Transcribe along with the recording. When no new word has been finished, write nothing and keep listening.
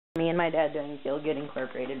Me and my dad doing Feel Good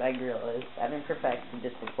Incorporated by Gorillaz. I haven't perfected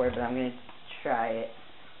this before, but I'm going to try it.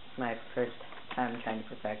 It's my first time trying to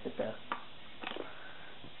perfect it, though.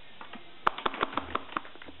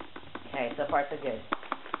 Okay, so far so good.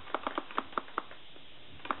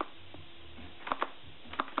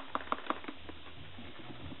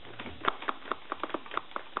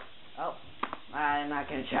 Oh, I'm not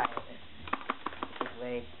going to try it.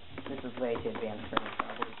 This is way too advanced for me,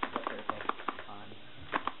 probably. This is a perfect con.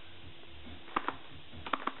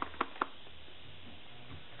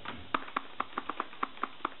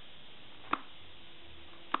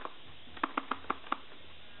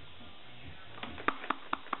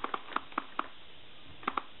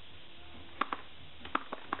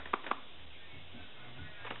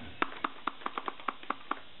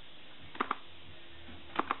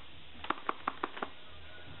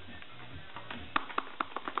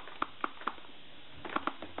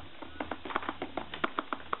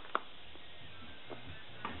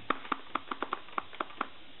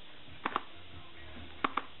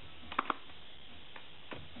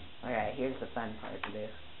 Alright, here's the fun part to do.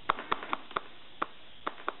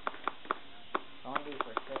 I want to do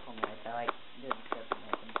for circle notes. I like doing circle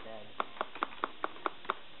notes instead.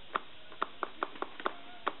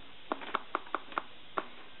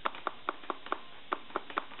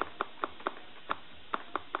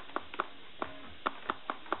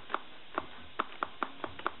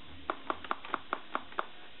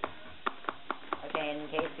 Okay, in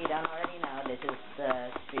case you don't already know, this is the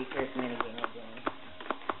speakers minigame we're doing.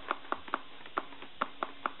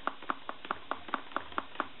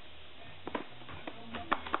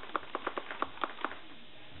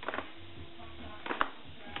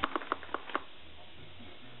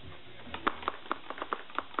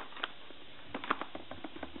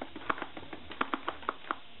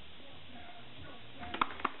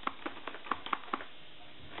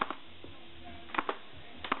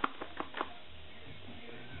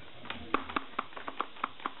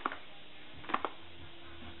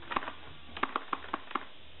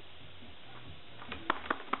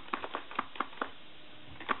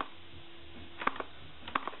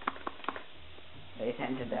 Pay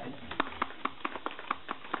attention, Dad.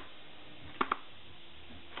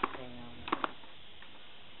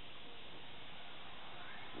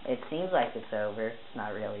 It seems like it's over. It's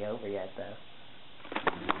not really over yet, though.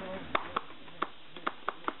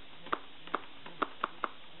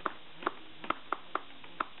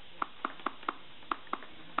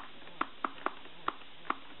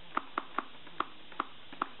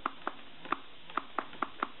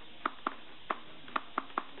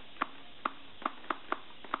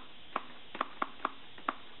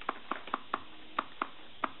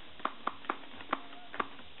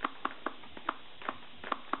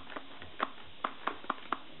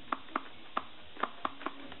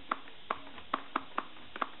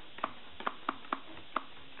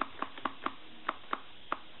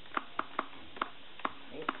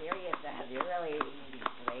 Are you serious, Dad? You're really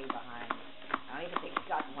way behind. I don't even think you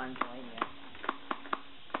got 1 point yet.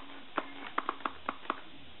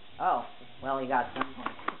 Oh, well, you got some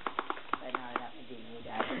points. But not enough to beat me,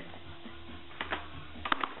 Dad.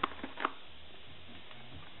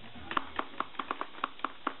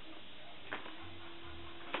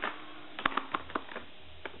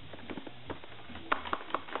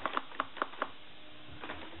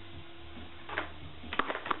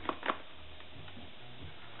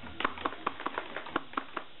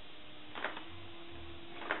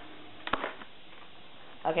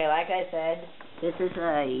 Okay, like I said, this is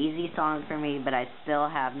an easy song for me, but I still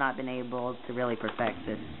have not been able to really perfect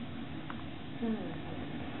this.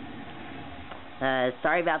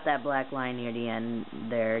 Sorry about that black line near the end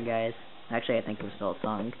there, guys. Actually, I think it was still a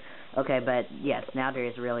song. Okay, but yes, now there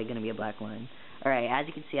is really going to be a black line. Alright, as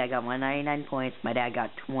you can see, I got 199 points. My dad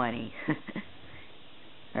got 20.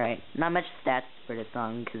 Alright, not much stats for this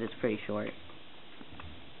song because it's pretty short.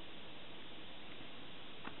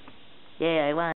 Yeah, I won.